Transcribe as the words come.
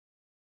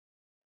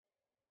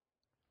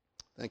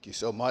Thank you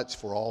so much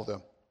for all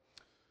the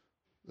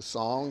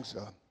songs.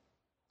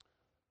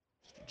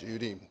 Mr.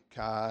 Judy,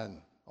 Kai,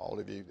 and all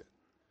of you that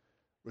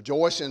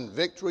rejoice in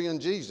victory in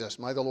Jesus.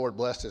 May the Lord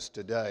bless us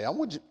today.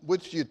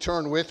 Would you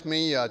turn with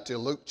me to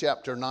Luke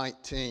chapter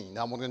 19.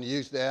 I'm going to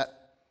use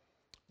that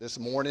this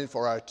morning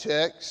for our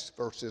text,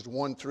 verses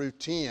 1 through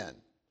 10.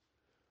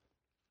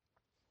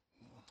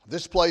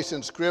 This place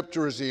in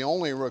Scripture is the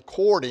only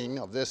recording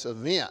of this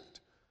event.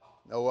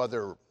 No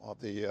other of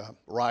the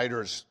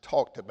writers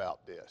talked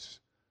about this.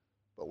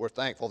 But we're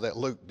thankful that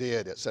Luke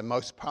did. It's the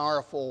most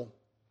powerful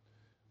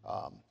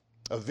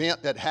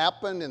event that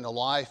happened in the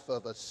life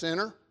of a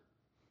sinner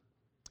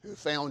who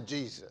found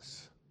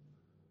Jesus.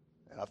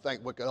 And I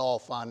think we could all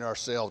find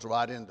ourselves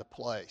right in the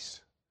place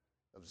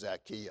of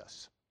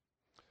Zacchaeus.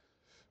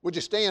 Would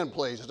you stand,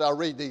 please, as I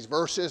read these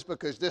verses,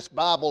 because this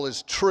Bible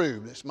is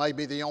true. This may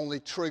be the only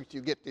truth you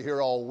get to hear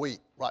all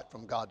week, right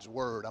from God's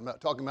Word. I'm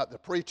not talking about the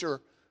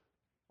preacher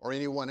or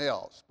anyone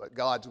else, but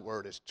God's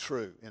Word is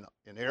true,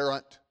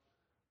 inerrant,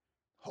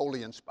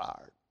 wholly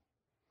inspired.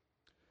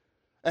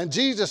 And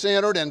Jesus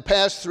entered and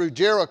passed through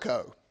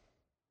Jericho.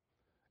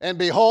 And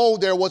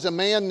behold, there was a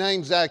man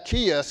named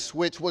Zacchaeus,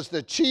 which was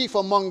the chief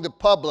among the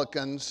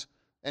publicans,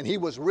 and he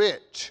was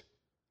rich.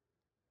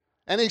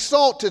 And he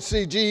sought to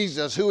see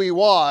Jesus, who he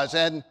was,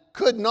 and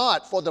could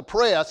not for the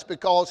press,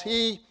 because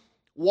he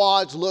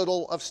was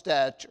little of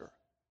stature.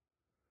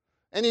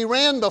 And he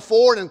ran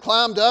before it and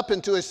climbed up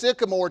into a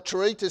sycamore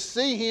tree to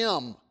see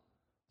him,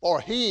 for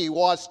he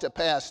was to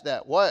pass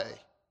that way.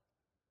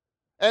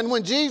 And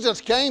when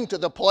Jesus came to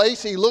the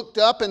place, he looked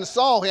up and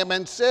saw him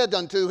and said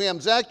unto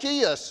him,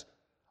 Zacchaeus,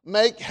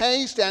 make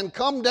haste and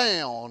come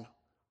down,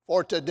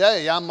 for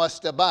today I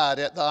must abide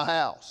at thy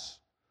house.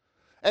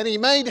 And he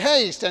made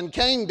haste and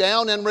came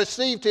down and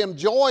received him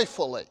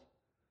joyfully.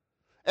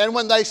 And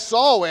when they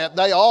saw it,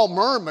 they all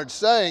murmured,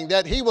 saying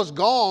that he was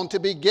gone to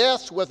be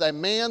guest with a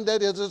man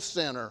that is a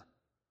sinner.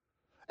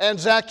 And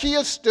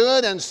Zacchaeus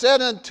stood and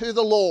said unto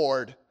the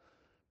Lord,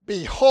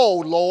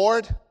 Behold,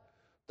 Lord,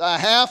 the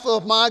half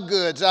of my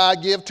goods I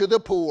give to the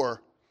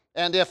poor.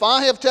 And if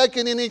I have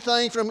taken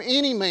anything from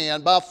any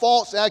man by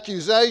false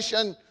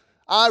accusation,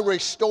 I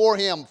restore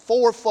him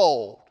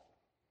fourfold.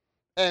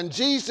 And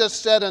Jesus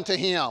said unto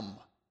him,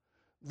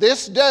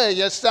 This day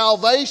is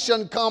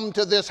salvation come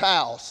to this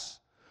house,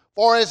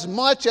 for as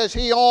much as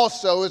he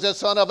also is a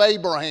son of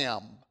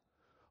Abraham.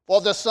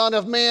 For the Son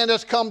of Man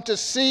has come to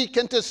seek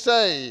and to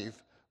save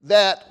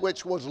that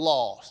which was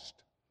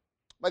lost.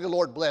 May the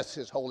Lord bless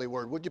his holy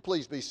word. Would you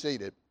please be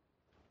seated?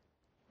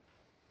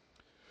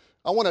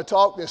 I want to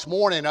talk this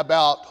morning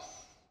about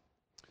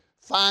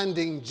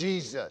finding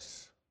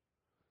Jesus.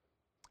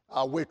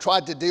 We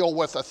tried to deal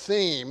with a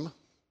theme,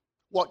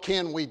 what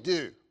can we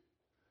do?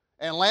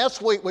 And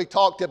last week we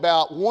talked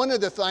about one of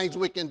the things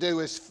we can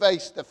do is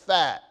face the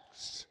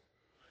facts.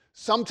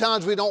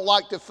 Sometimes we don't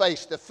like to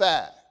face the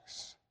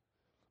facts.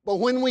 But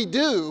when we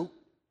do,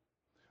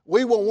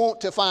 we will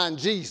want to find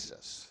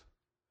Jesus.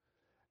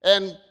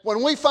 And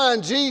when we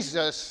find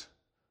Jesus,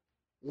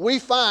 we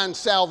find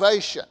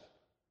salvation.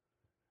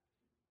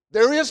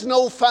 There is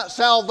no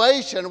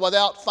salvation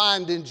without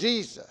finding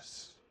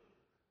Jesus.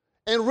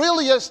 And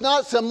really it's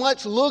not so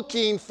much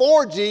looking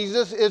for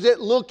Jesus, is it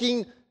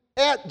looking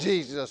at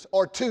Jesus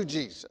or to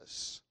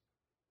Jesus.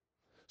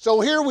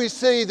 So here we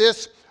see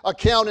this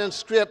account in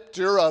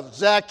Scripture of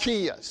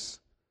Zacchaeus,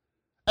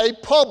 a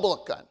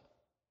publican.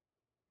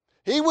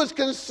 He was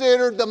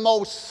considered the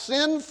most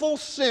sinful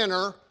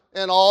sinner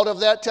in all of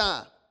that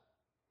time,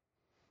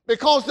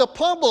 because the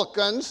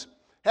publicans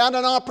had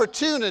an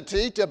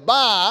opportunity to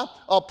buy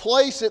a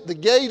place at the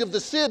gate of the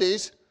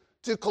cities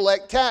to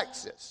collect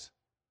taxes.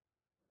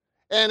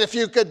 And if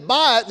you could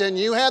buy it, then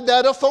you had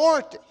that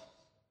authority.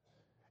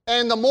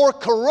 And the more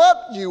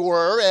corrupt you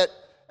were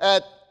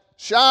at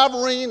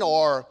shivering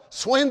or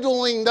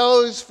swindling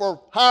those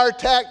for higher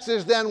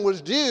taxes than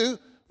was due,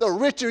 the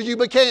richer you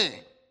became.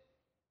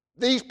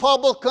 These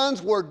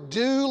publicans were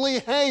duly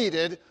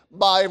hated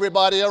by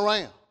everybody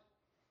around.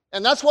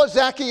 And that's what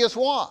Zacchaeus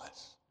was.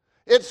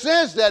 It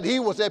says that he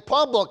was a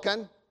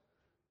publican.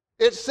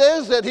 It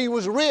says that he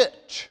was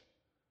rich.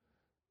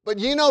 But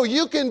you know,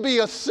 you can be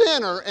a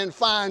sinner and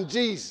find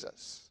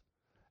Jesus.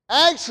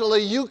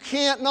 Actually, you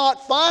can't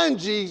not find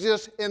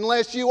Jesus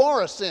unless you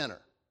are a sinner.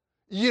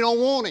 You don't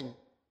want him.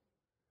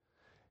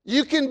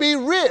 You can be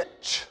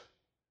rich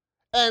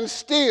and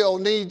still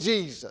need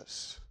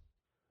Jesus.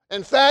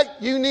 In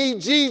fact, you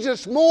need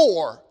Jesus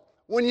more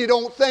when you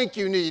don't think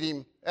you need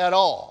him at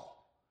all.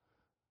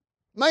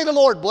 May the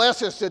Lord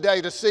bless us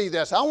today to see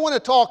this. I want to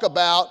talk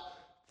about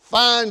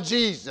find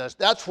Jesus.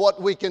 That's what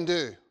we can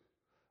do.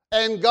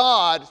 And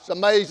God's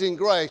amazing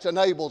grace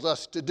enables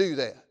us to do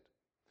that.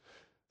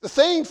 The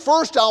thing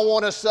first I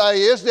want to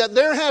say is that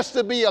there has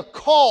to be a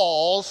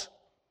cause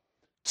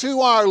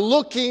to our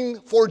looking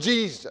for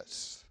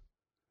Jesus.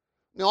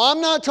 Now,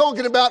 I'm not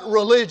talking about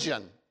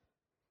religion.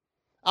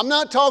 I'm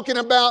not talking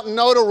about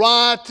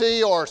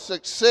notoriety or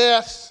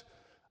success.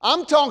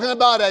 I'm talking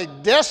about a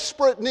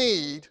desperate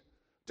need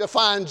to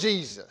find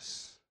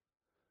Jesus.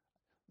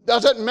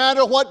 Doesn't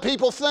matter what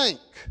people think.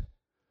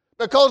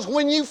 Because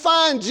when you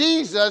find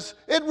Jesus,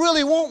 it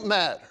really won't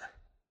matter.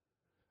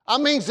 I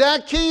mean,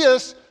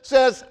 Zacchaeus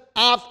says,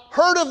 I've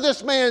heard of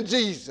this man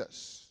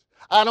Jesus.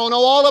 I don't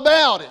know all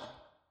about him.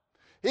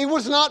 He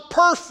was not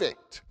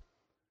perfect.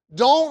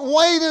 Don't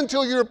wait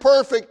until you're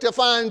perfect to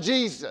find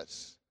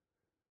Jesus.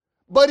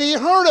 But he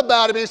heard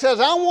about him. He says,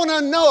 I want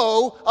to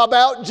know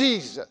about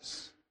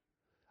Jesus.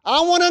 I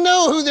want to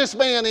know who this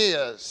man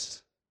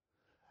is.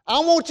 I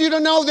want you to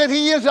know that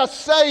he is a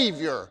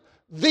Savior,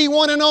 the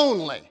one and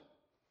only.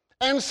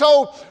 And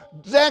so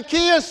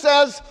Zacchaeus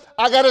says,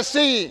 I got to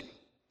see him.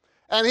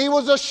 And he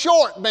was a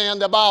short man,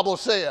 the Bible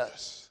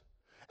says.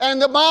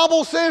 And the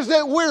Bible says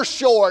that we're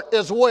short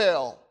as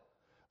well.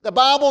 The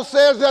Bible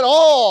says that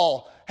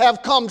all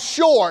have come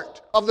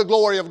short of the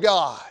glory of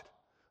God.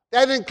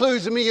 That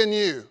includes me and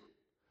you.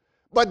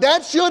 But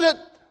that shouldn't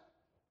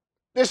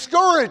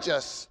discourage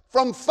us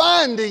from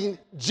finding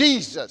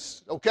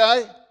Jesus,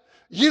 okay?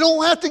 You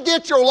don't have to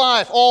get your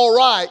life all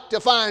right to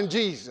find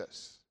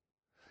Jesus.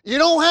 You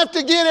don't have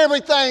to get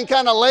everything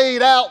kind of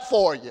laid out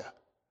for you.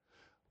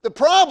 The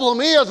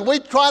problem is we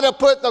try to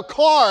put the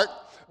cart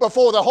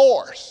before the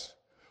horse.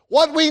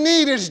 What we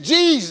need is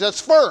Jesus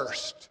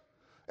first,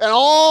 and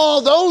all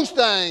those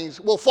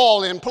things will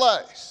fall in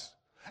place.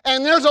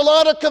 And there's a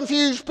lot of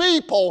confused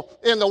people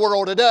in the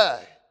world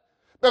today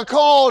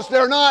because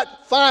they're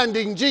not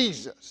finding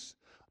Jesus.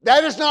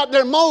 That is not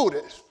their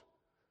motive.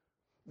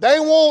 They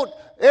want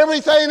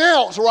everything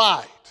else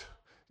right.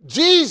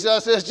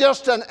 Jesus is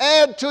just an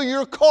add to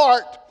your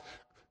cart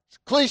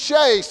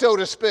cliche, so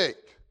to speak.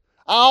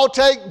 I'll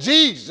take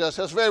Jesus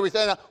as for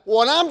everything.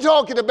 What I'm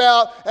talking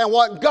about and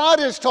what God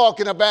is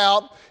talking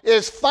about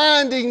is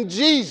finding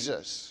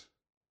Jesus.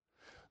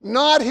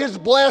 Not his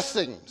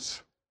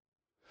blessings,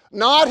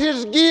 not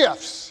his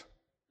gifts,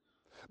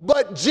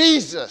 but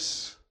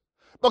Jesus.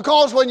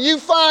 Because when you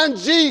find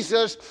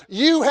Jesus,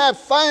 you have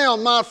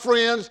found, my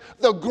friends,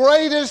 the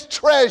greatest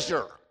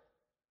treasure.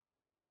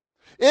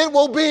 It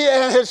will be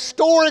a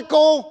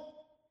historical,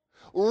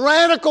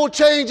 radical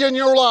change in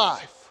your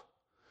life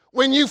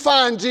when you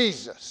find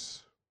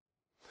Jesus.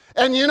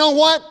 And you know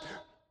what?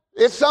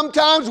 It's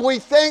sometimes we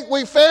think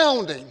we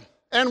found him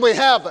and we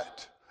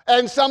haven't.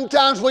 And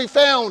sometimes we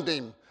found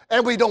him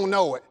and we don't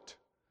know it.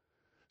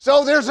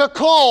 So there's a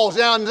cause.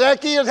 Now,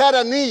 Zacchaeus had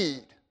a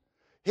need.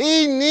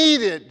 He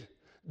needed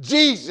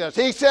Jesus.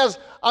 He says,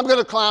 I'm going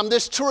to climb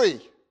this tree.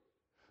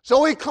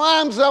 So he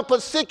climbs up a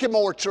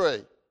sycamore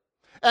tree.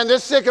 And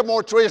this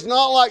sycamore tree is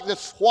not like the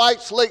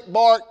white, sleek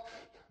bark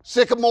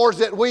sycamores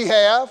that we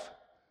have.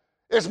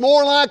 It's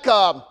more like,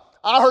 I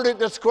heard it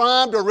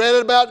described or read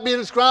it about being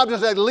described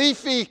as a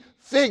leafy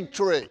fig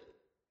tree.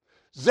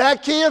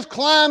 Zacchaeus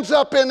climbs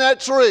up in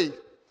that tree.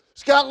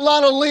 It's got a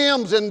lot of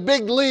limbs and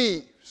big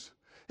leaves.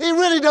 He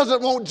really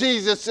doesn't want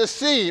Jesus to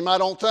see him, I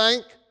don't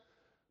think.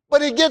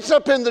 But he gets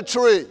up in the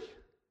tree.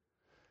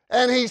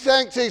 And he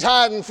thinks he's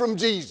hiding from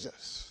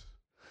Jesus.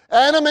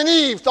 Adam and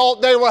Eve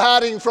thought they were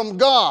hiding from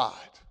God.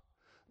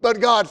 But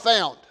God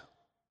found them.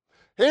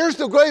 Here's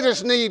the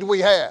greatest need we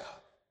have.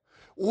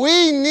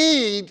 We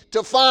need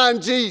to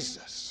find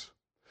Jesus.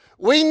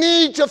 We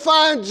need to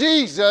find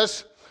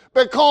Jesus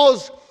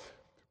because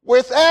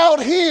without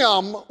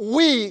him,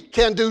 we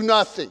can do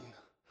nothing.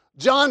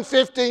 John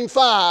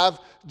 15:5,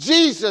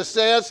 Jesus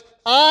says,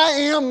 I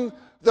am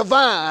the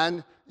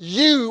vine,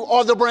 you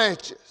are the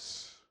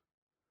branches.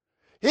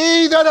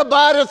 He that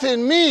abideth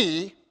in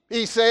me,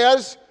 he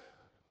says,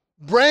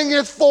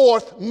 bringeth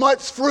forth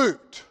much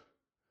fruit.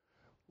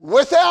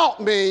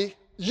 Without me,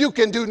 you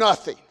can do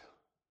nothing.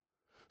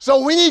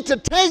 So we need to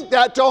take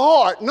that to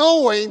heart,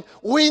 knowing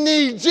we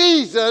need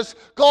Jesus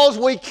because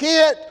we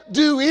can't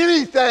do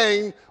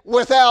anything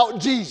without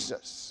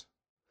Jesus.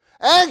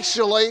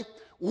 Actually,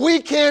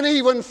 we can't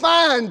even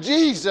find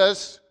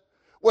Jesus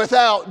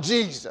without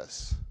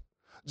Jesus.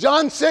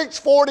 John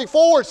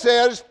 6:44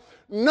 says,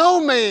 no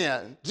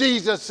man,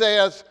 Jesus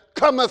says,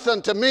 cometh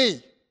unto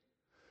me,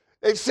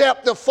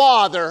 except the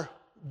Father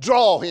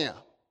draw him.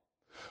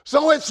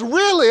 So it's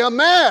really a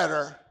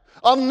matter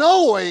of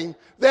knowing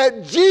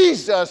that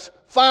Jesus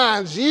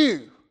finds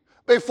you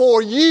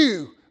before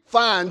you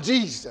find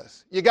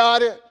Jesus. You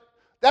got it?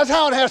 That's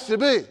how it has to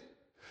be.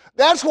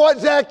 That's what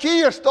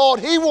Zacchaeus thought.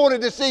 He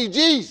wanted to see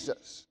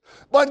Jesus.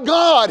 But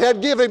God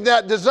had given him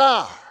that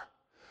desire.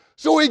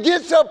 So he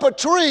gets up a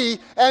tree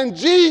and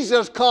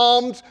Jesus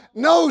comes,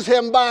 knows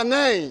him by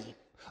name,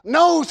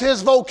 knows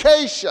his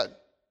vocation.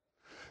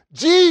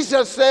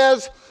 Jesus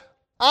says,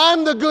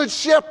 I'm the good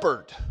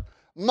shepherd.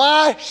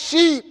 My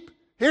sheep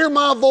hear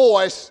my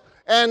voice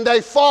and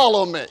they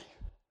follow me.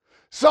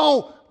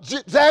 So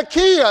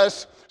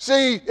Zacchaeus,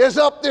 see, is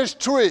up this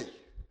tree.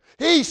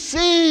 He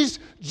sees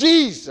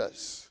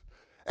Jesus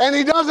and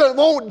he doesn't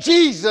want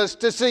Jesus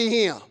to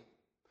see him.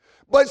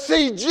 But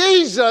see,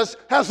 Jesus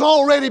has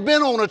already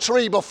been on a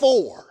tree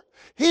before.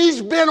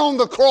 He's been on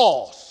the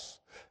cross.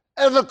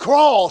 And the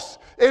cross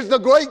is the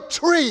great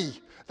tree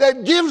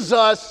that gives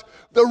us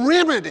the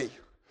remedy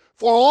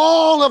for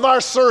all of our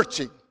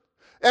searching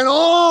and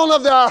all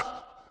of our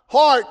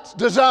heart's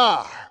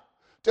desire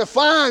to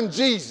find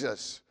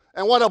Jesus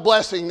And what a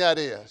blessing that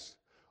is.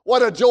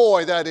 What a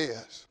joy that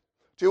is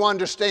to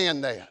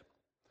understand that.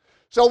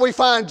 So we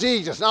find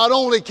Jesus. Not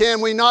only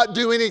can we not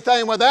do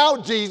anything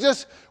without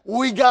Jesus,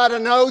 we got to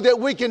know that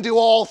we can do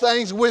all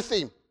things with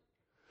him.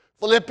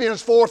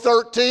 Philippians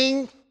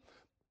 4:13,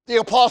 the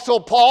Apostle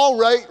Paul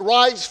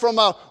writes from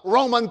a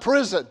Roman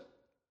prison.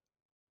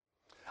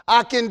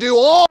 I can do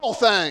all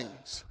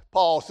things,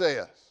 Paul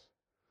says,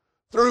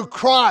 through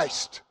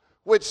Christ,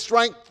 which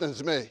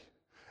strengthens me.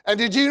 And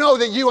did you know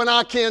that you and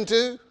I can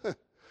too?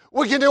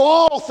 We can do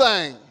all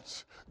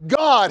things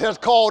God has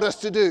called us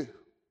to do.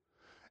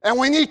 And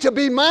we need to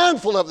be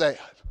mindful of that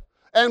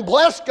and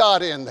bless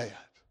God in that.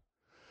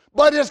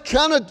 But it's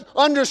kind of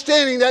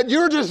understanding that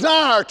your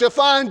desire to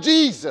find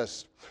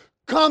Jesus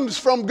comes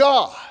from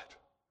God.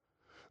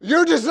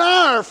 Your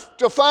desire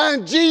to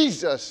find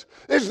Jesus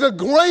is the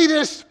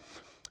greatest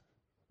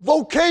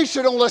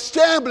vocational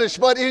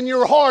establishment in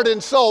your heart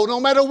and soul, no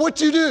matter what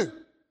you do.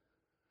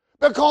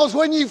 Because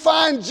when you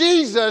find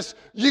Jesus,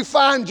 you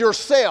find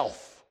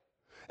yourself.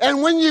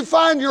 And when you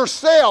find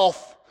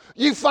yourself,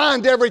 you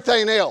find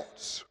everything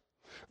else.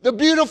 The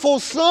beautiful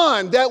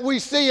sun that we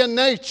see in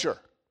nature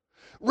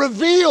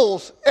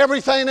reveals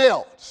everything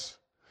else.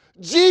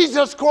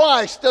 Jesus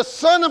Christ, the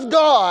Son of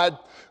God,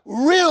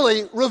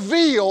 really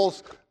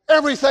reveals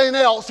everything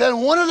else.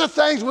 And one of the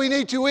things we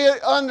need to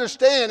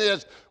understand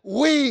is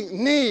we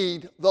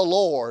need the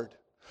Lord.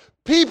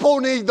 People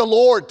need the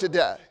Lord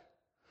today.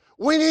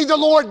 We need the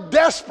Lord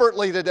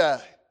desperately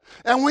today.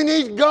 And we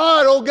need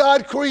God, oh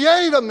God,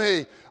 create in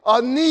me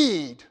a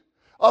need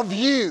of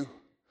you.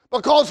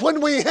 Because when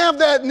we have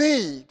that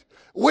need,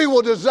 we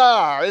will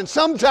desire. And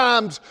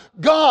sometimes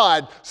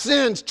God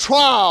sends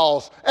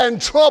trials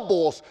and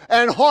troubles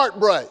and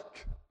heartbreak.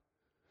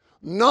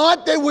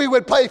 Not that we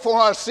would pay for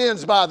our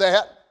sins by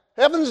that.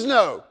 Heavens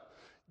no.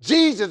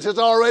 Jesus has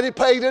already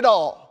paid it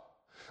all.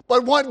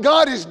 But what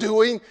God is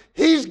doing,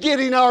 he's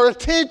getting our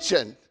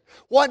attention.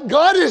 What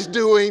God is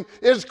doing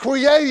is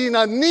creating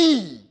a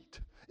need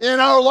in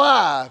our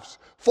lives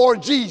for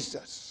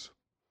Jesus.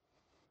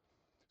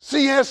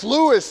 C.S.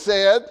 Lewis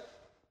said,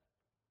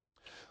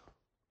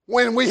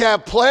 when we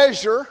have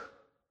pleasure,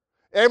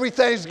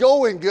 everything's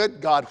going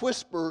good, God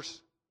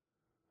whispers.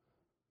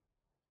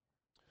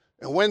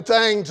 And when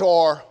things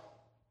are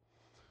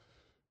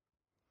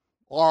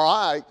all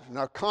right, and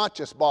our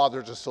conscience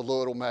bothers us a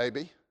little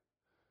maybe,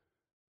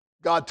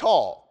 God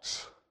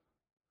talks.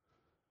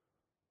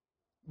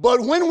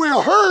 But when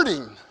we're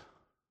hurting,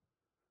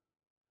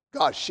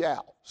 God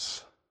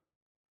shouts.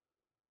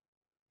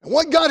 And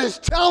what God is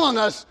telling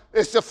us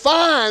is to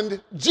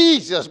find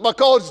Jesus,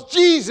 because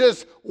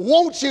Jesus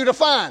wants you to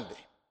find him.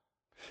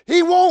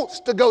 He wants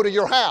to go to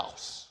your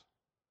house.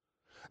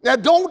 Now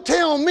don't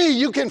tell me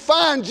you can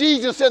find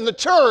Jesus in the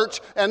church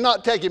and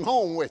not take him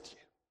home with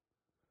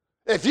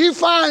you. If you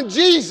find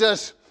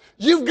Jesus,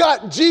 you've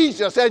got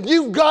Jesus, and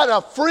you've got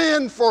a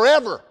friend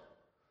forever,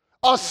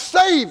 a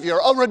Savior,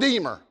 a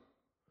Redeemer.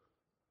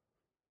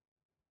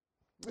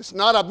 It's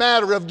not a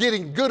matter of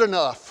getting good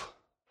enough.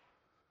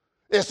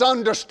 It's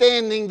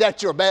understanding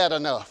that you're bad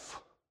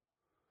enough.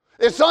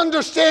 It's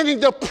understanding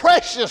the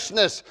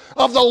preciousness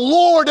of the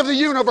Lord of the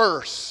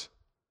universe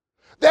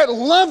that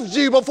loved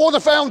you before the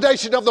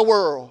foundation of the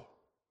world,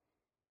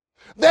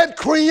 that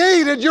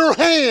created your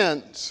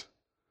hands,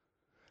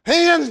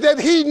 hands that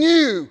he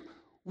knew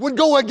would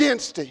go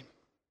against him,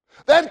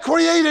 that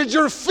created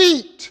your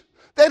feet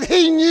that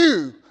he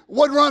knew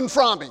would run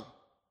from him.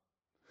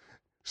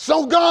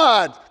 So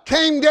God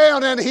came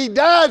down and he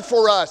died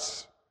for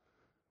us,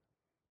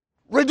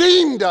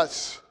 redeemed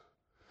us.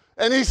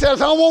 And he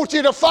says, I want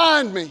you to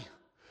find me.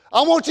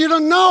 I want you to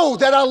know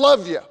that I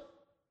love you.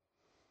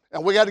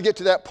 And we got to get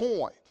to that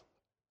point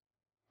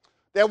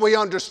that we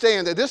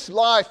understand that this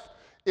life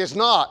is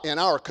not in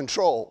our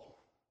control.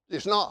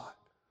 It's not.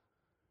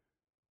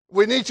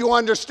 We need to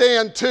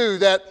understand too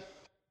that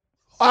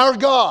our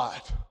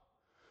God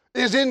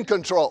is in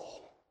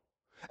control.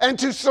 And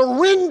to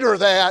surrender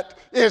that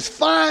is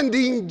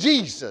finding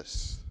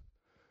Jesus.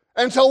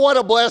 And so what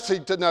a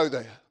blessing to know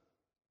that.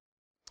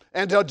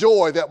 And a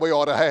joy that we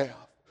ought to have.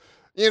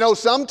 You know,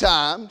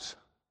 sometimes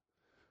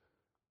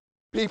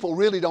people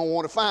really don't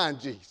want to find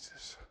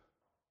Jesus.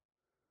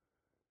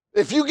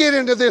 If you get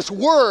into this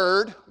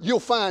word,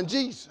 you'll find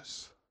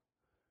Jesus.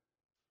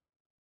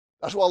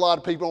 That's why a lot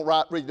of people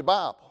don't read the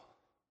Bible.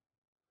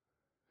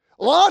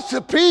 Lots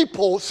of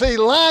people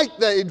like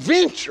the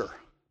adventure.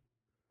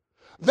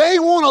 They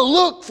want to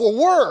look for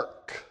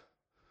work,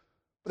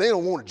 but they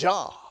don't want a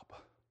job.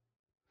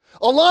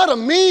 A lot of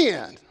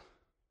men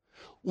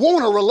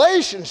want a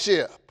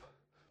relationship.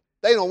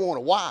 They don't want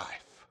a wife.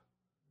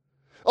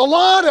 A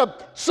lot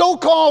of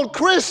so-called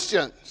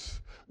Christians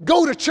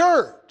go to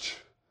church,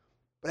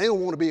 but they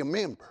don't want to be a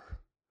member.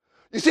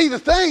 You see, the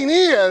thing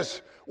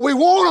is, we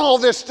want all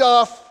this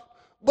stuff,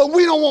 but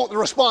we don't want the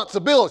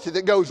responsibility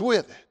that goes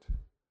with it.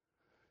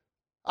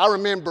 I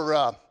remember,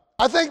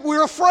 I think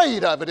we're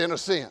afraid of it in a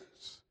sense.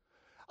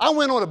 I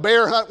went on a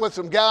bear hunt with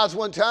some guys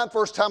one time,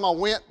 first time I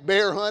went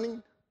bear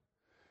hunting.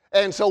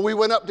 And so we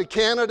went up to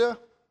Canada,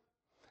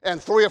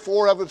 And 3 or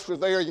 4 of us were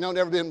there,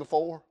 never been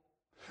before.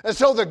 And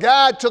so the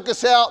guide took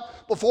us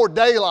out before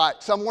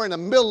daylight, somewhere in the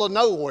middle of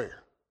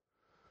nowhere,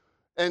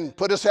 and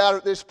put us out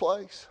at this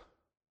place.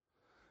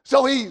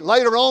 So he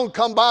later on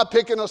come by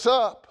picking us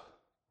up.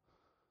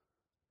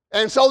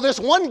 And so this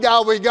one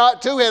guy we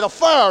got to had a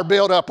fire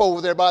built up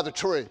over there by the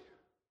tree.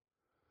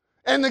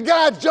 And the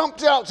guy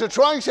jumped out to the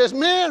tree and says,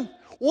 "Man,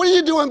 what are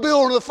you doing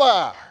building the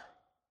fire?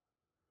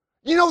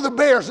 You know the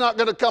bear's not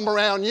going to come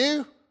around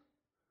you."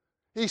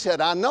 He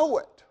said, "I know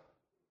it.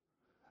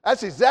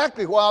 That's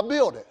exactly why I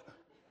built it."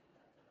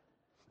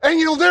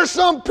 And there's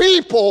some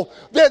people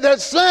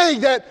that say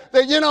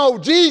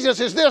that Jesus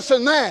is this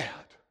and that.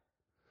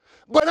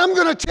 But I'm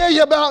going to tell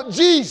you about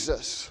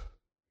Jesus.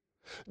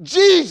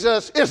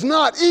 Jesus is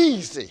not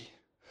easy,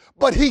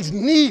 but he's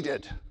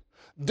needed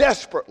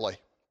desperately.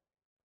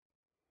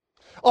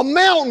 A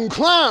mountain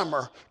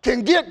climber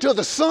can get to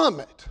the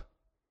summit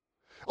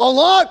a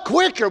lot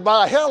quicker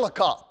by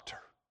helicopter.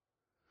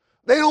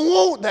 They don't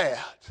want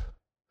that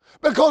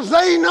because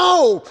they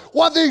know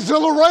what the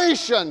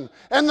exhilaration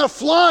and the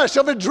flush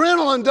of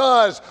adrenaline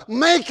does,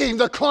 making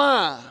the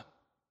climb,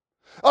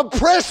 of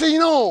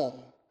pressing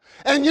on.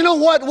 And you know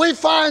what? We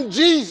find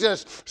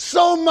Jesus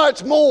so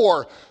much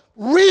more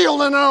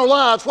real in our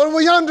lives when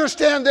we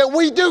understand that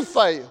we do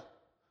fail.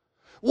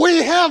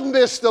 We have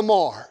missed the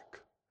mark.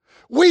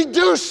 We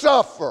do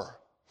suffer.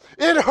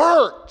 It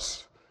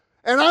hurts.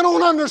 And I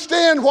don't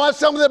understand why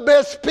some of the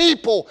best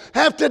people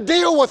have to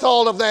deal with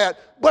all of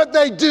that, but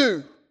they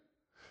do.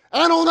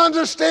 I don't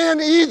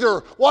understand either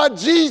why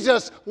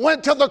Jesus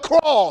went to the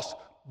cross,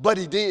 but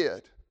he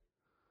did.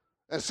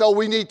 And so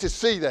we need to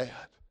see that.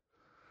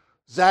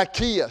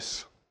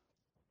 Zacchaeus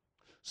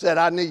said,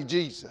 "I need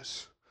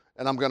Jesus,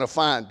 and I'm going to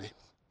find him."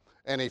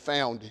 And he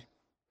found him.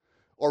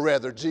 Or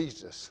rather,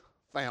 Jesus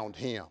found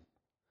him.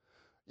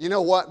 You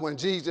know what? When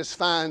Jesus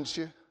finds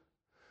you,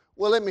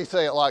 well, let me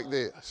say it like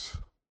this.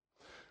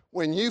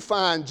 When you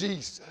find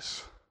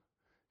Jesus,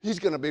 he's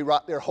going to be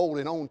right there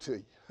holding on to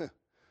you.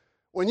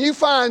 When you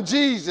find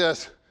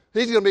Jesus,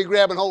 he's going to be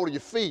grabbing hold of your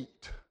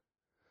feet.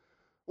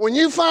 When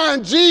you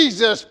find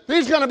Jesus,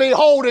 he's going to be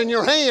holding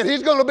your hand.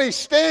 He's going to be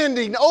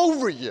standing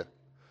over you.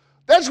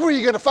 That's where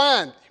you're going to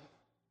find him.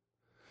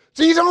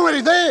 See, he's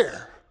already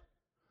there.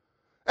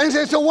 And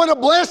so what a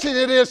blessing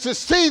it is to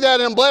see that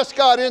and bless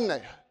God in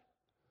there.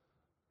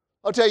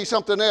 I'll tell you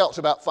something else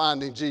about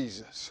finding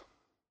Jesus.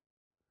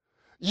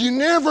 You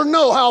never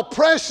know how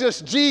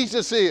precious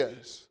Jesus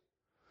is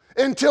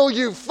until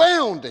you've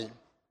found him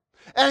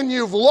and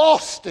you've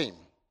lost him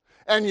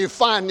and you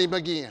find him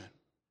again.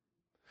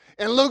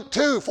 In Luke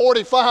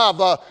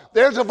 2:45,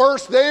 there's a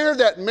verse there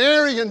that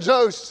Mary and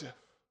Joseph,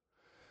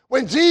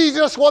 when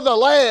Jesus was a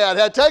lad,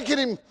 had taken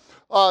him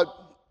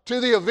to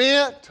the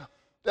event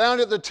down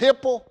at the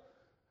temple.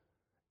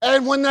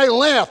 And when they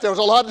left, there was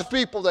a lot of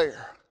people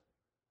there.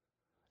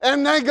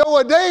 And they go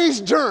a day's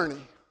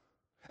journey.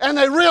 And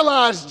they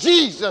realize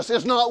Jesus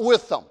is not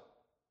with them.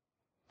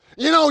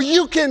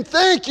 You can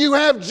think you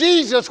have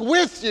Jesus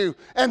with you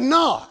and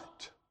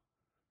not.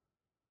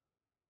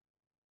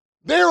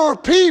 There are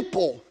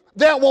people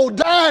that will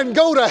die and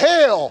go to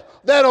hell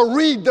that'll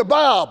read the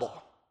Bible.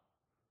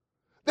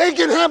 They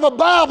can have a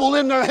Bible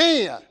in their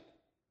hand.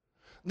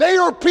 They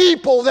are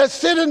people that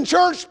sit in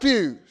church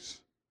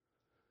pews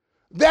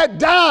that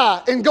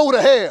die and go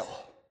to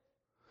hell.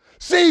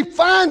 See,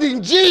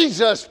 finding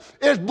Jesus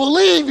is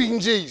believing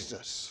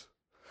Jesus.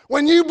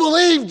 When you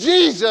believe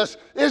Jesus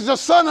is the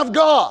Son of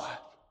God,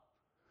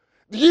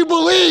 you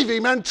believe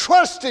him and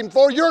trust him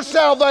for your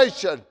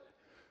salvation.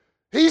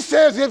 He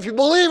says, "If you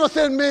believeth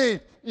in me,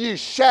 you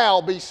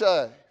shall be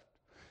saved."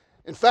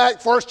 In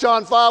fact, 1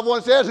 John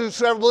 5:1 says,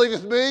 "Whosoever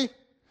believeth me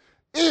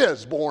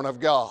is born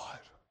of God."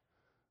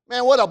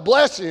 Man, what a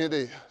blessing it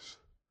is.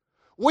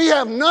 We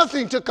have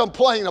nothing to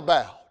complain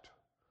about.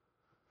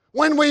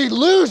 When we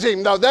lose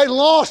him, though, they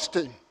lost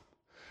him,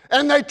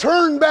 and they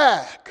turned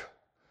back.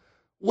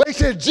 We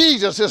said,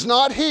 Jesus is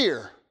not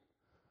here.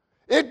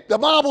 The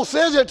Bible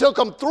says it took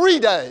them 3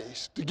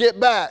 days to get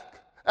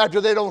back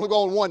after they'd only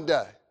gone 1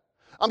 day.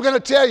 I'm going to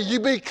tell you,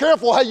 be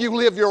careful how you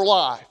live your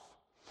life.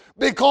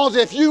 Because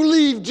if you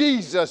leave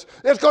Jesus,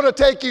 it's going to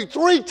take you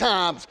 3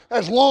 times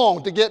as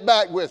long to get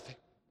back with him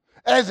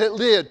as it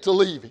did to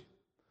leave him.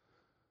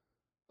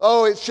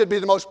 Oh, it should be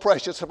the most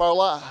precious of our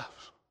lives.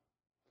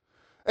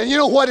 And you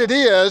know what it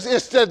is?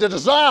 It's the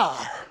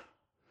desire.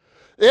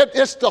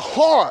 It's the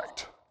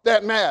heart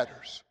that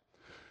matters.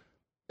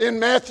 In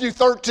Matthew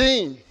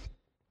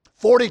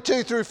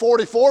 13:42 through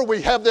 44,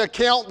 we have the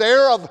account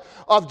there of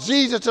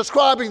Jesus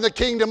describing the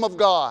kingdom of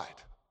God.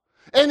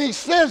 And he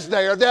says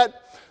there that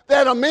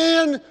a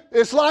man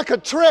is like a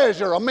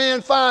treasure a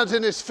man finds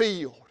in his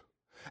field.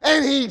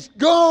 And he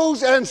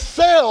goes and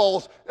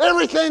sells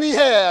everything he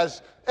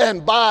has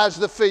and buys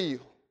the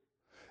field.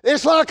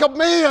 It's like a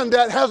man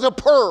that has a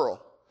pearl,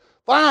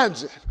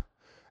 finds it,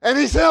 and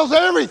he sells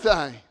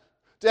everything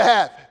to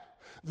have it.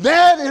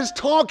 That is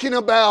talking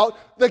about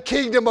the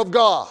kingdom of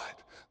God.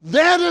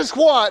 That is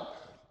what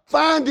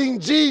finding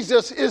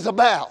Jesus is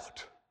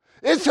about.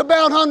 It's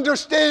about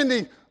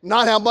understanding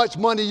not how much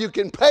money you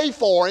can pay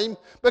for him,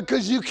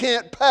 because you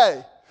can't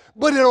pay.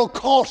 But it'll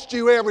cost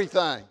you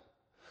everything.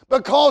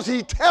 Because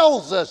he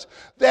tells us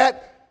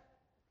that,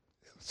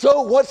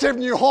 so what's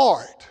in your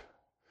heart?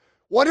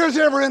 What is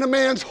ever in a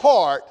man's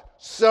heart,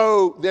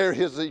 so there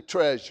is the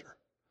treasure.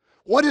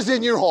 What is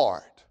in your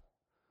heart?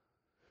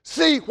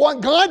 See,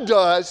 what God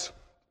does,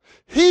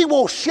 he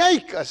will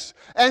shake us,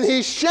 and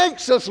he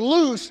shakes us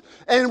loose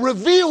and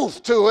reveals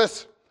to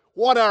us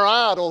what our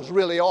idols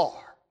really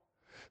are.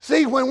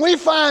 See, when we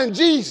find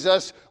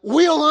Jesus,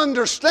 we'll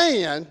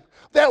understand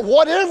that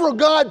whatever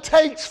God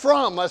takes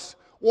from us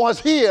was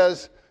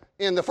his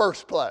in the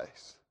first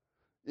place.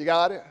 You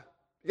got it?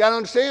 You got to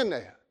understand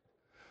that.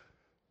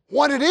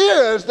 What it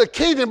is, the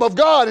kingdom of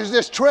God is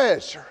this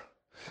treasure.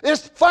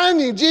 It's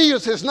finding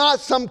Jesus is not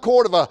some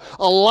sort of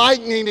a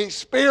lightning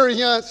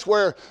experience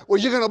where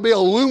you're going to be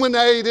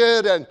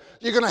illuminated and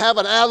you're going to have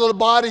an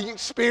out-of-the-body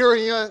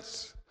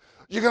experience.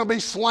 You're going to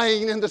be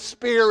slain in the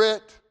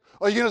Spirit,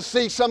 or you're going to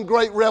see some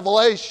great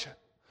revelation.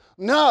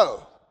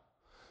 No.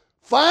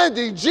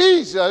 Finding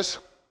Jesus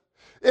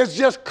is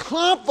just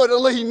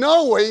confidently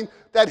knowing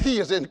that he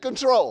is in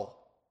control.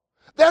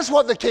 That's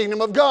what the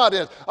kingdom of God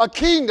is. A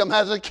kingdom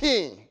has a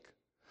king.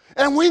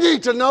 And we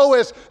need to know,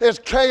 as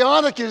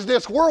chaotic as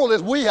this world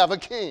is, we have a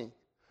king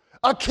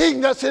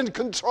that's in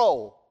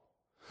control,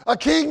 a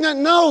king that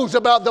knows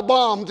about the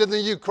bombs in the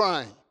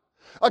Ukraine,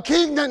 a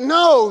king that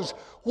knows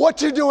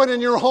what you're doing in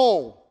your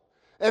home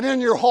and in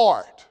your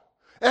heart,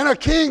 and a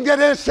king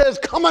that says,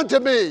 come unto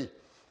me,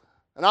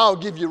 and I'll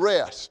give you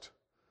rest.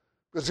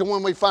 Because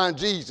when we find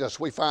Jesus,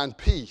 we find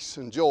peace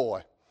and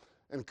joy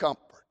and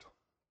comfort.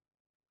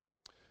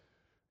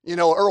 You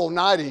know, Earl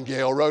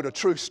Nightingale wrote a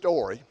true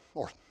story,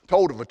 or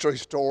told of a true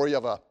story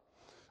of a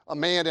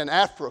man in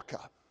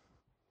Africa,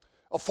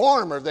 a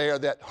farmer there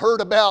that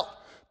heard about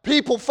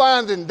people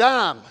finding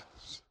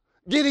diamonds,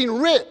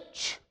 getting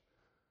rich.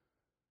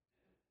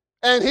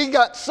 And he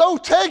got so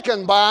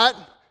taken by it,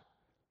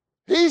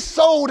 he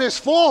sold his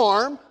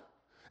farm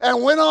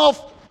and went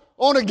off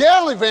on a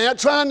gallivant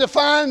trying to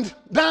find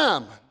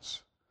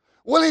diamonds.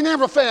 Well, he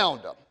never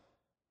found them.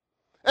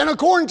 And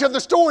according to the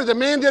story, the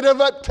man did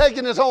end up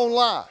taking his own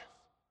life.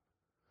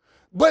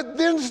 But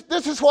then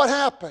this is what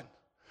happened.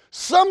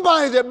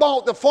 Somebody that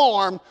bought the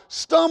farm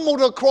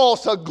stumbled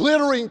across a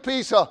glittering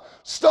piece of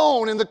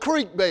stone in the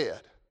creek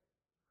bed,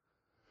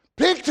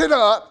 picked it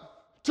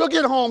up, took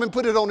it home, and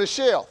put it on his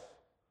shelf.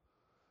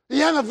 He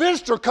had a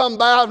visitor come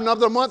by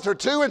another month or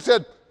two and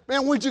said,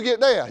 man, where'd you get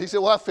that? He said,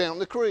 well, I found it in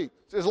the creek.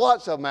 There's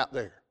lots of them out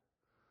there.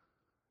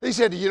 He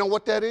said, do you know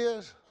what that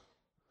is?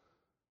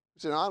 He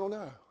said, I don't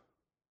know.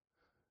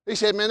 He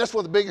said, man, that's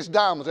one of the biggest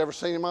diamonds I've ever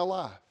seen in my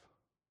life.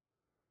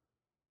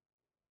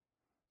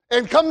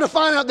 And come to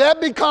find out,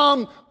 that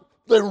become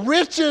the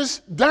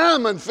richest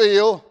diamond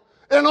field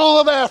in all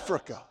of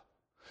Africa.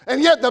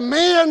 And yet the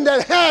man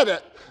that had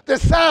it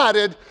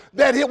decided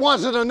that it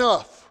wasn't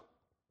enough.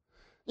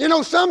 You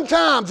know,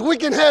 sometimes we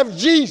can have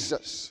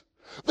Jesus,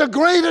 the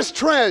greatest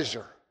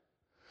treasure,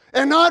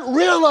 and not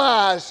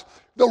realize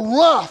the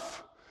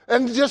rough,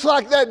 and just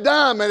like that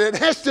diamond, it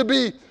has to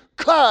be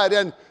cut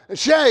and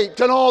shaped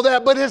and all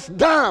that, but it's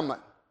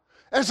diamond.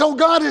 And so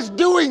God is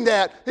doing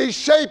that. He's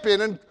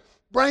shaping and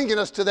bringing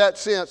us to that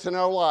sense in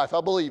our life.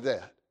 I believe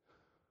that.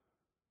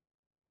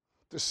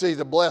 To see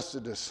the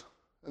blessedness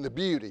and the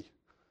beauty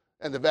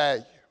and the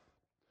value.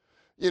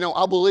 You know,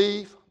 I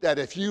believe that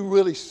if you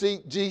really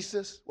seek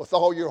Jesus with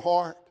all your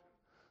heart,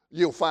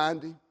 you'll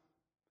find him.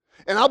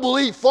 And I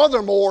believe,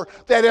 furthermore,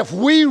 that if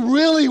we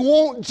really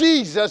want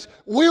Jesus,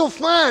 we'll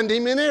find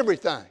him in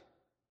everything.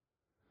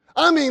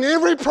 I mean,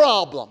 every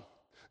problem,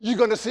 you're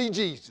going to see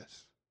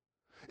Jesus.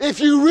 If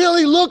you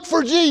really look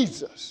for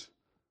Jesus,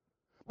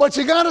 but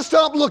you got to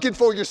stop looking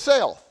for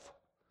yourself,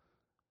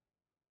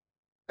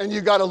 and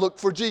you got to look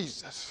for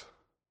Jesus.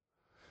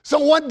 So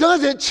what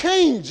does it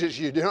changes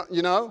you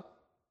know?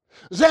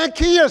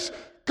 Zacchaeus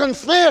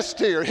confessed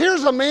here.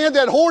 Here's a man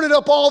that hoarded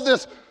up all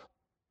this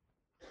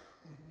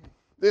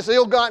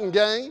ill-gotten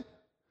gain.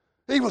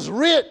 He was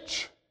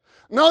rich.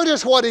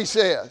 Notice what he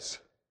says.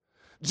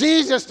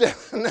 Jesus,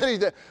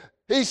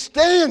 he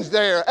stands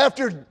there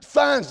after he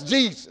finds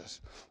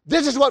Jesus.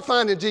 This is what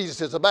finding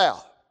Jesus is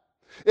about.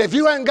 If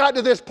you hadn't got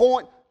to this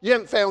point, you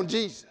haven't found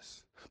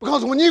Jesus.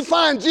 Because when you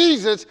find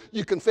Jesus,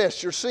 you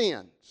confess your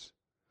sins.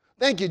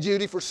 Thank you,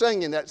 Judy, for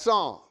singing that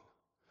song.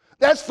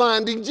 That's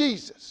finding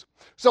Jesus.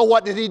 So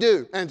what did he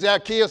do? And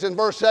Zacchaeus in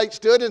verse 8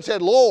 stood and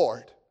said,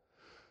 Lord,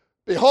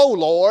 behold,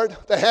 Lord,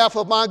 the half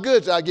of my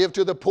goods I give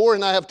to the poor,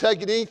 and I have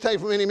taken anything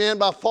from any man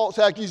by false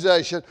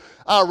accusation,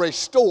 I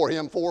restore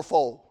him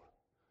fourfold.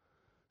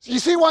 So you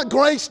see what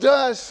grace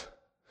does?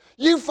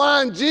 You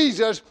find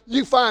Jesus,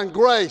 you find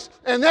grace,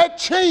 and that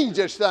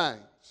changes things.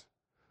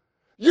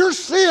 Your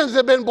sins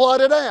have been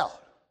blotted out.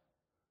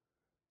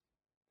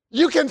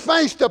 You can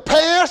face the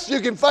past, you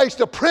can face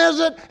the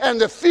present, and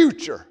the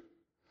future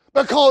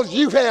because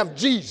you have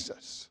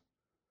Jesus.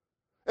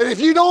 And if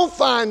you don't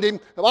find him,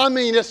 I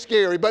mean, it's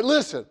scary, but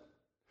listen,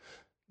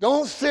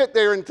 don't sit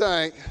there and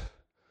think,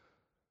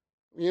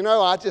 you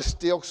know, I just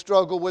still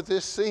struggle with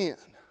this sin.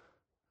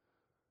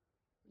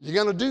 You're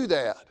going to do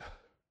that.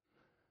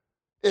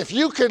 If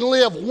you can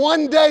live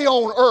one day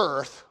on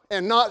earth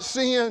and not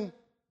sin,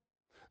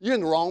 you're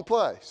in the wrong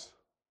place.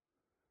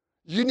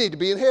 You need to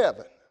be in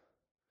heaven.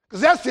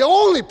 Because that's the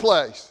only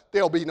place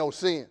there'll be no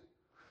sin.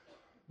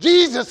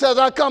 Jesus says,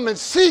 I come and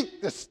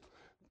seek the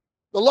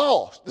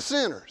lost, the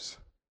sinners.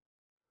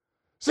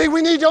 See,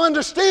 we need to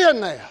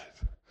understand that.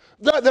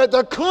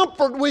 The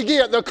comfort we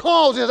get, the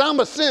cause is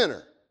I'm a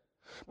sinner.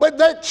 But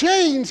that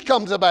change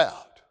comes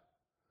about.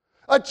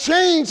 A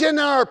change in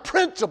our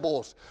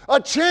principles,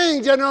 a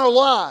change in our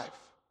life.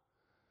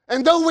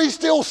 And though we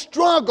still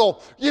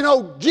struggle,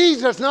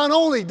 Jesus not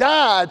only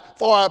died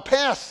for our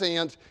past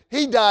sins,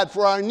 he died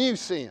for our new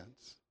sins.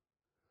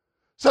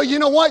 So you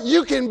know what?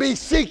 You can be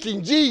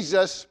seeking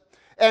Jesus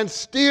and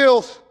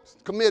still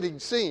committing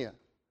sin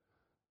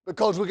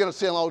because we're going to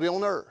sin all day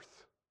on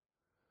earth.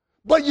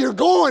 But you're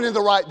going in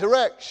the right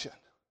direction.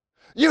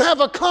 You have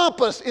a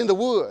compass in the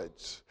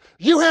woods.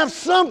 You have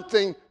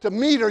something to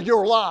meter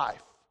your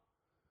life.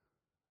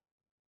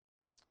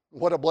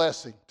 What a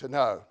blessing to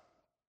know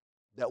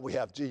that we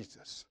have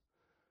Jesus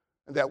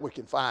and that we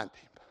can find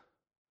him.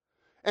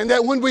 And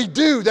that when we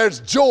do, there's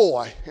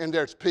joy and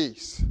there's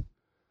peace.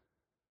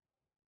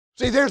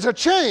 See, there's a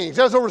change,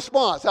 there's a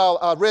response.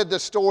 I read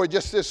this story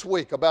just this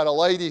week about a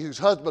lady whose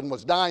husband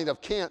was dying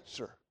of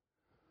cancer.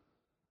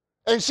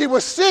 And she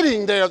was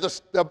sitting there,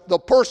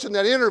 the person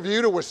that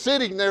interviewed her was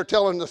sitting there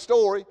telling the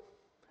story.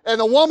 And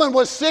the woman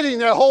was sitting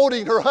there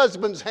holding her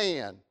husband's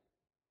hand.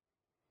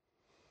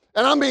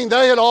 And I mean,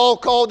 they had all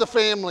called the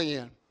family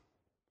in.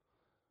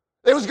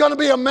 It was going to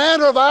be a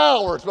matter of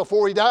hours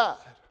before he died.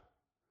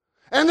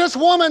 And this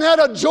woman had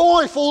a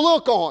joyful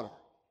look on her.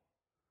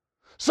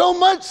 So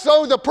much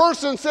so the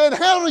person said,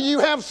 how do you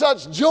have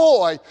such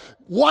joy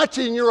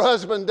watching your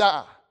husband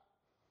die?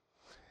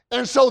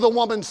 And so the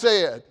woman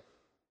said,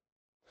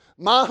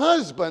 my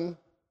husband,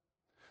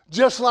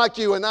 just like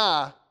you and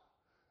I,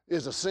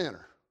 is a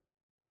sinner.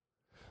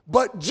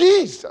 But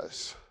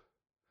Jesus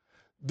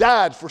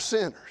died for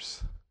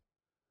sinners.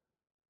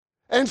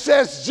 And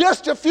says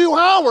just a few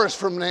hours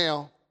from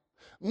now,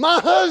 my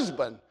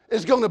husband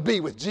is going to be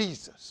with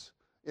Jesus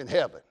in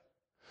heaven.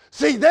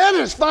 See, that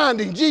is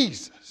finding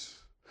Jesus.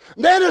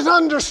 That is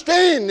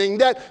understanding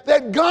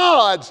that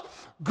God's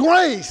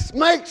grace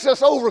makes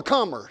us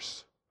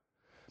overcomers.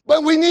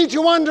 But we need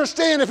to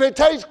understand if it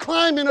takes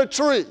climbing a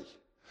tree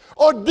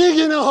or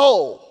digging a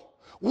hole,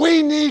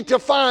 we need to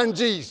find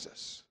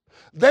Jesus.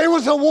 There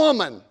was a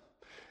woman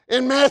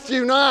in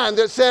Matthew 9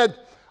 that said,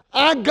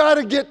 I got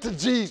to get to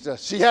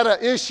Jesus. She had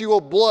an issue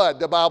of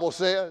blood, the Bible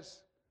says.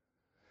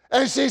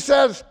 And she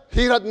says,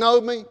 he doesn't know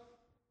me.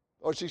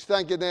 Or she's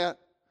thinking that.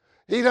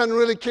 He doesn't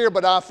really care,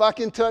 but if I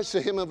can touch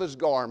the hem of his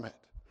garment,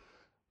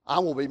 I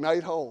will be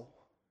made whole.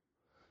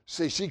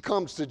 See, she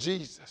comes to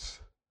Jesus.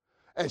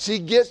 And she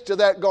gets to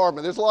that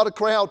garment. There's a lot of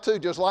crowd too,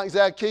 just like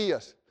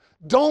Zacchaeus.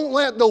 Don't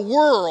let the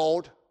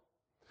world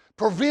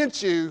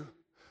prevent you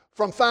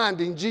from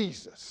finding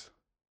Jesus.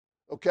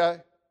 Okay?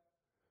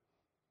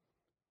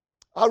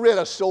 I read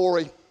a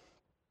story,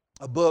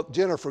 a book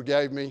Jennifer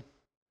gave me,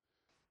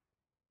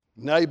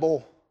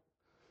 Nabal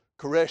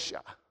Qureshi.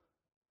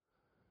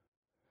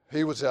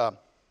 He was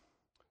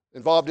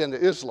involved in the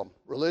Islam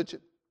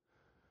religion.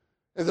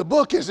 And the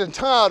book is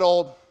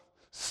entitled,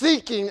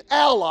 Seeking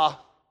Allah,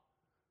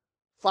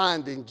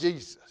 Finding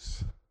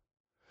Jesus.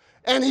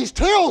 And he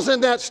tells in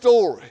that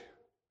story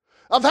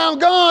of how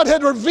God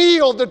had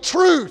revealed the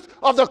truth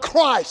of the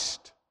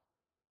Christ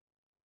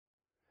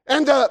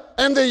and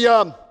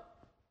the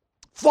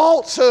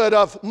falsehood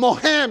of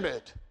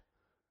Muhammad.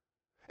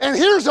 And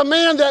here's a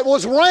man that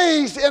was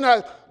raised in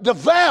a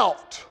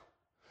devout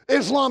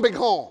Islamic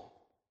home.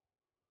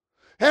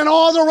 And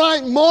all the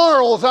right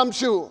morals, I'm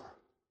sure.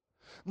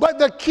 But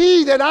the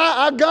key that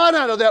I got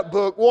out of that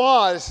book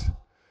was,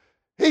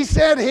 he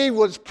said he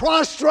was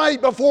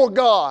prostrate before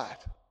God.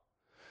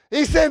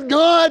 He said,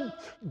 God,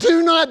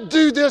 do not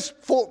do this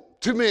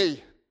to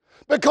me.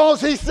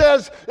 Because he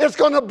says, it's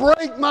going to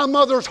break my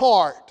mother's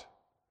heart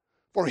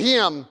for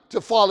him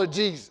to follow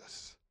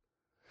Jesus.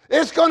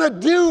 It's going to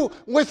do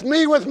with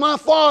me, with my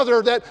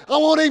father, that I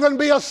won't even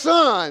be a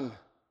son.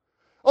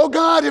 Oh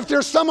God, if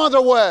there's some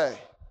other way.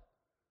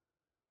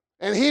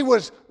 And he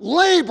was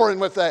laboring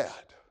with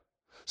that,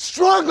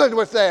 struggling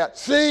with that.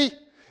 See,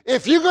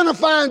 if you're going to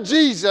find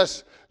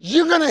Jesus,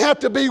 you're going to have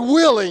to be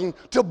willing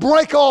to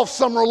break off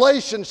some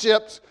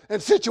relationships and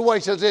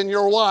situations in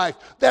your life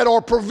that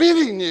are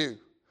preventing you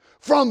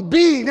from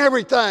being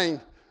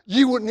everything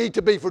you would need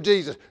to be for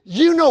Jesus.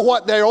 You know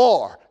what they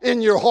are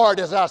in your heart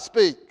as I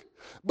speak.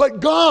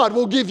 But God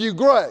will give you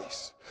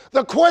grace.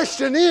 The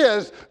question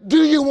is,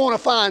 do you want to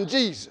find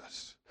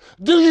Jesus?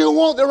 Do you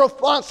want the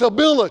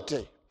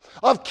responsibility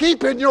of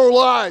keeping your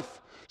life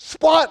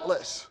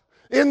spotless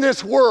in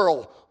this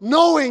world,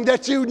 knowing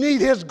that you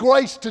need His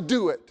grace to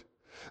do it?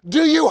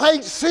 Do you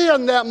hate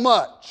sin that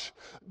much?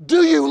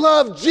 Do you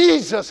love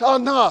Jesus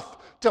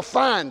enough to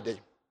find Him?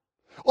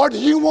 Or do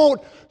you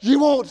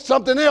want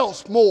something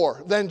else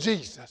more than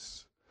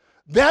Jesus?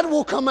 That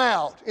will come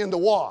out in the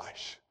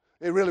wash.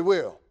 It really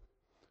will.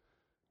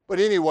 But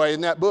anyway,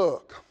 in that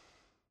book,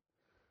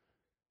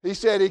 he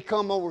said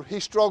he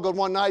struggled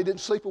one night,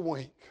 didn't sleep a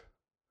wink.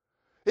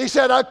 He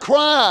said, I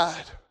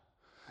cried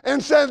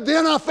and said,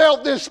 then I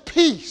felt this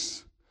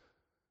peace.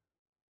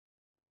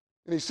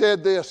 And he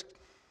said this,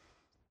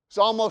 it's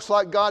almost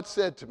like God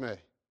said to me,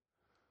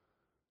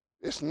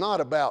 it's not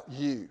about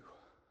you.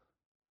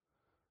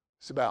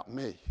 It's about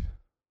me.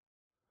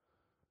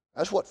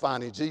 That's what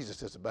finding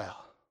Jesus is about.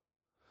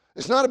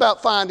 It's not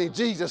about finding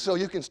Jesus so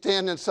you can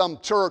stand in some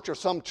church or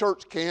some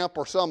church camp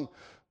or some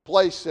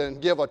place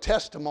and give a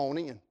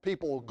testimony and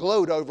people will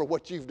gloat over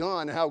what you've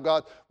done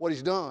and what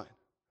He's done.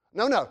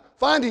 No.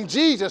 Finding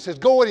Jesus is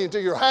going into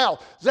your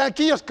house.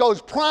 Zacchaeus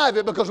goes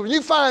private because when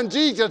you find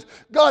Jesus,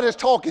 God is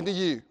talking to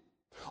you.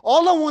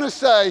 All I want to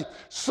say,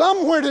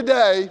 somewhere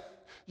today,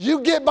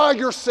 you get by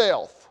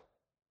yourself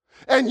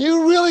and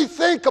you really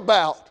think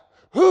about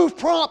who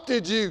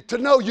prompted you to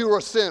know you were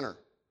a sinner.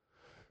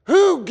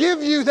 Who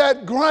give you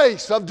that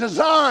grace of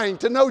desiring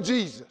to know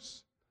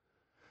Jesus?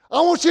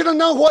 I want you to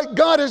know what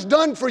God has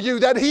done for you,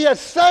 that He has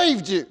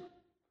saved you.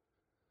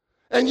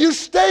 And you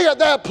stay at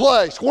that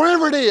place,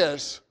 wherever it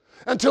is,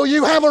 until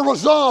you have a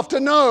resolve to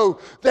know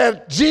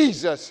that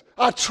Jesus,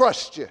 I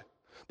trust you.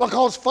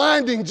 Because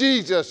finding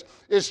Jesus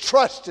is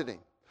trusting Him,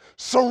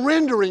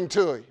 surrendering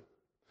to Him,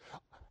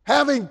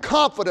 having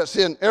confidence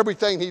in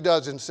everything He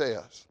does and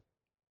says.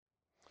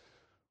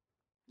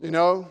 You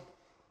know,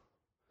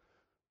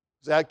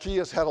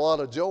 Zacchaeus had a lot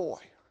of joy,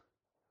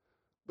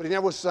 but he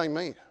never was the same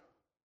man.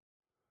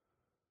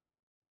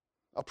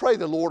 I pray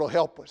the Lord will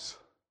help us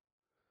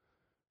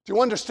to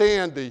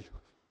understand the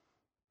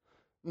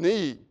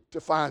need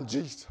to find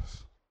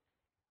Jesus,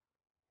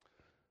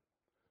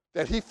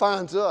 that He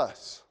finds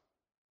us.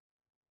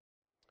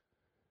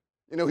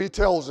 You know, He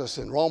tells us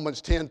in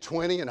Romans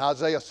 10:20 and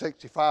Isaiah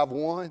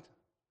 65:1,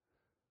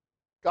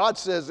 God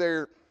says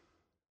there,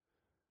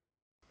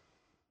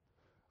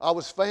 I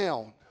was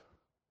found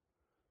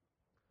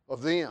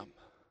of them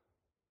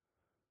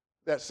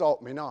that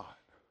sought me not.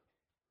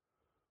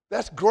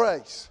 That's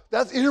grace.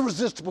 That's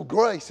irresistible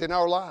grace in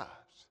our lives.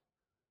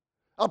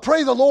 I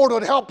pray the Lord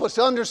would help us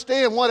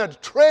understand what a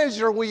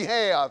treasure we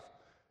have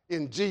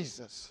in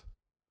Jesus.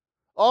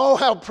 Oh,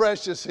 how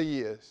precious He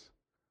is.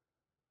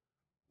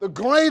 The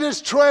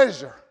greatest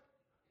treasure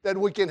that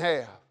we can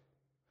have.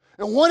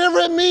 And whatever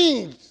it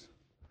means,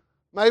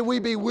 may we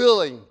be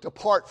willing to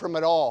part from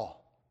it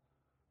all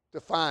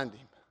to find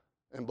Him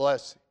and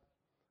bless Him.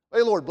 May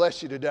the Lord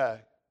bless you today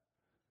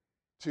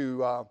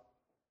to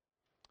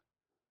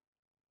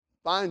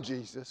find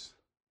Jesus,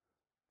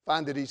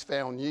 find that He's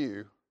found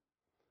you,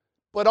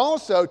 but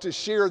also to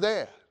share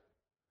that.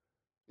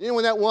 You know,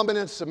 when that woman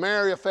in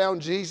Samaria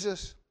found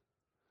Jesus,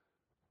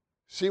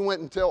 she went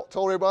and told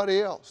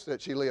everybody else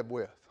that she lived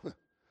with.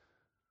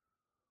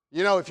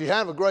 You know, if you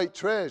have a great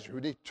treasure,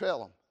 you need to tell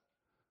them.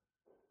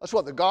 That's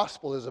what the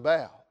gospel is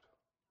about.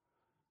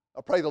 I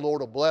pray the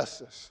Lord will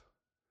bless us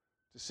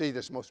to see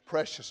this most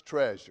precious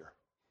treasure.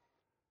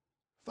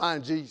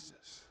 Find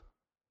Jesus.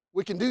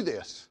 We can do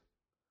this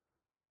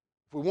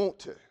if we want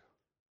to.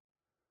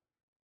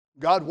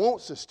 God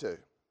wants us to.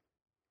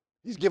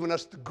 He's given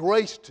us the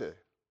grace to.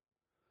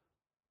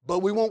 But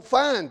we won't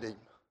find Him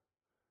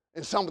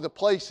in some of the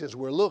places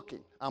we're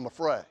looking, I'm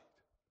afraid.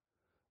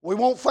 We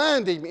won't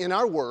find Him in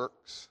our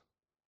works,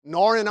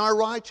 nor in our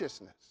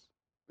righteousness.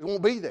 He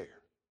won't be there.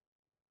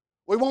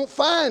 We won't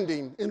find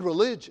Him in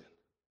religion.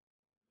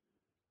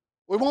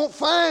 We won't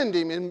find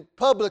Him in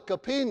public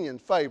opinion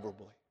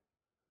favorably.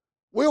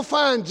 We'll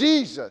find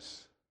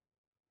Jesus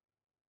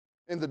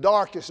in the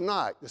darkest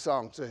night, the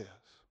song says.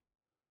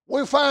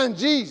 We'll find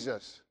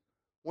Jesus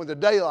when the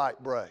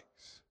daylight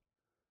breaks.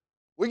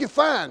 We can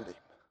find Him,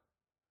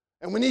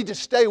 and we need to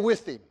stay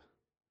with Him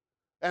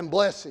and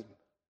bless Him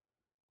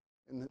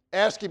and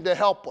ask Him to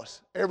help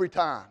us every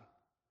time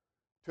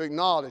to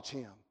acknowledge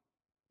Him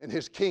and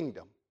His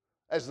kingdom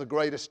as the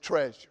greatest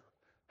treasure.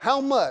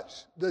 How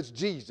much does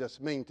Jesus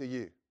mean to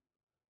you?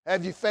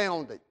 Have you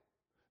found Him?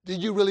 Do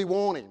you really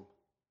want Him?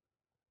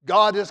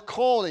 God is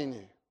calling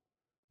you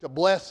to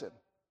bless Him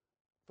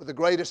for the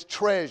greatest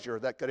treasure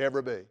that could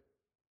ever be.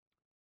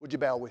 Would you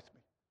bow with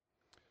me?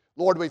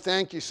 Lord, we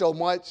thank You so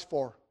much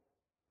for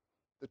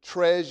the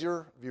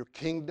treasure of Your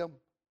kingdom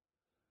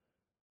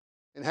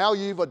and how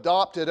You've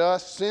adopted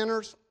us,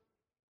 sinners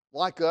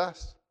like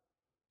us.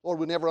 Lord,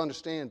 we never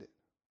understand it.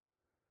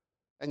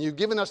 And You've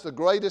given us the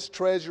greatest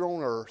treasure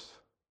on earth.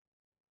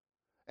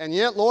 And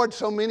yet, Lord,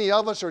 so many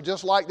of us are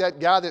just like that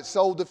guy that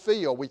sold the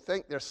field. We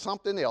think there's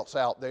something else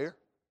out there.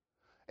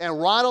 And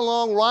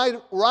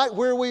right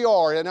where we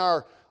are in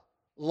our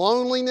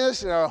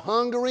loneliness and our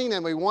hungering,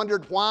 and we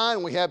wondered why,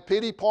 and we have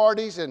pity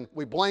parties, and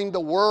we blame the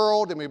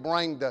world, and we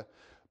blame the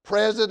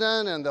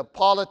president and the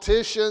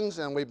politicians,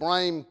 and we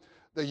blame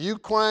the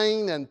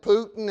Ukraine and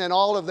Putin and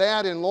all of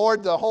that. And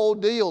Lord, the whole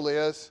deal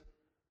is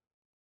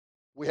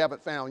we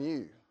haven't found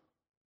You.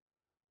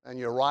 And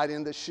You're right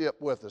in the ship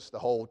with us the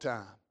whole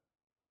time.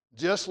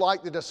 Just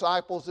like the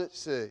disciples at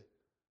sea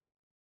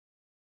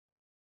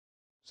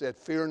said,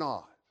 fear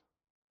not,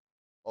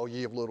 O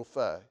ye of little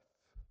faith.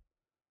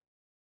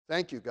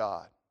 Thank you,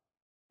 God,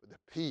 for the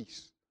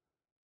peace,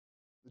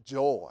 the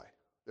joy,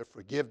 the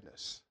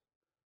forgiveness,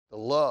 the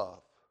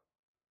love,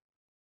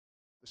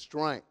 the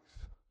strength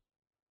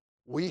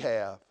we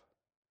have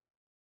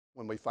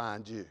when we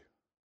find you.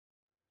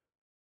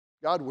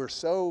 God, we're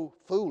so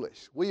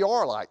foolish. We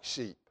are like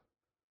sheep.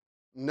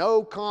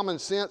 No common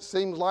sense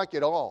seems like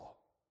it all.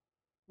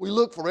 We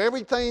look for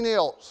everything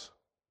else,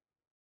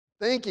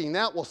 thinking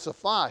that will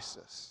suffice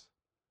us.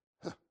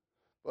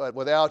 But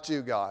without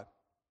you, God,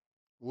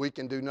 we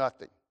can do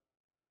nothing.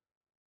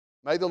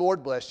 May the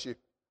Lord bless you.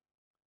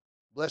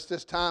 Bless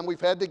this time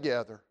we've had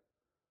together,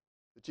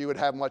 that you would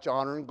have much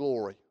honor and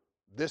glory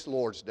this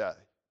Lord's Day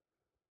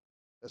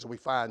as we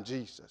find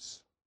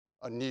Jesus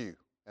anew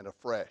and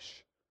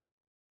afresh.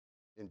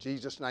 In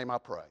Jesus' name I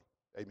pray.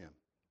 Amen.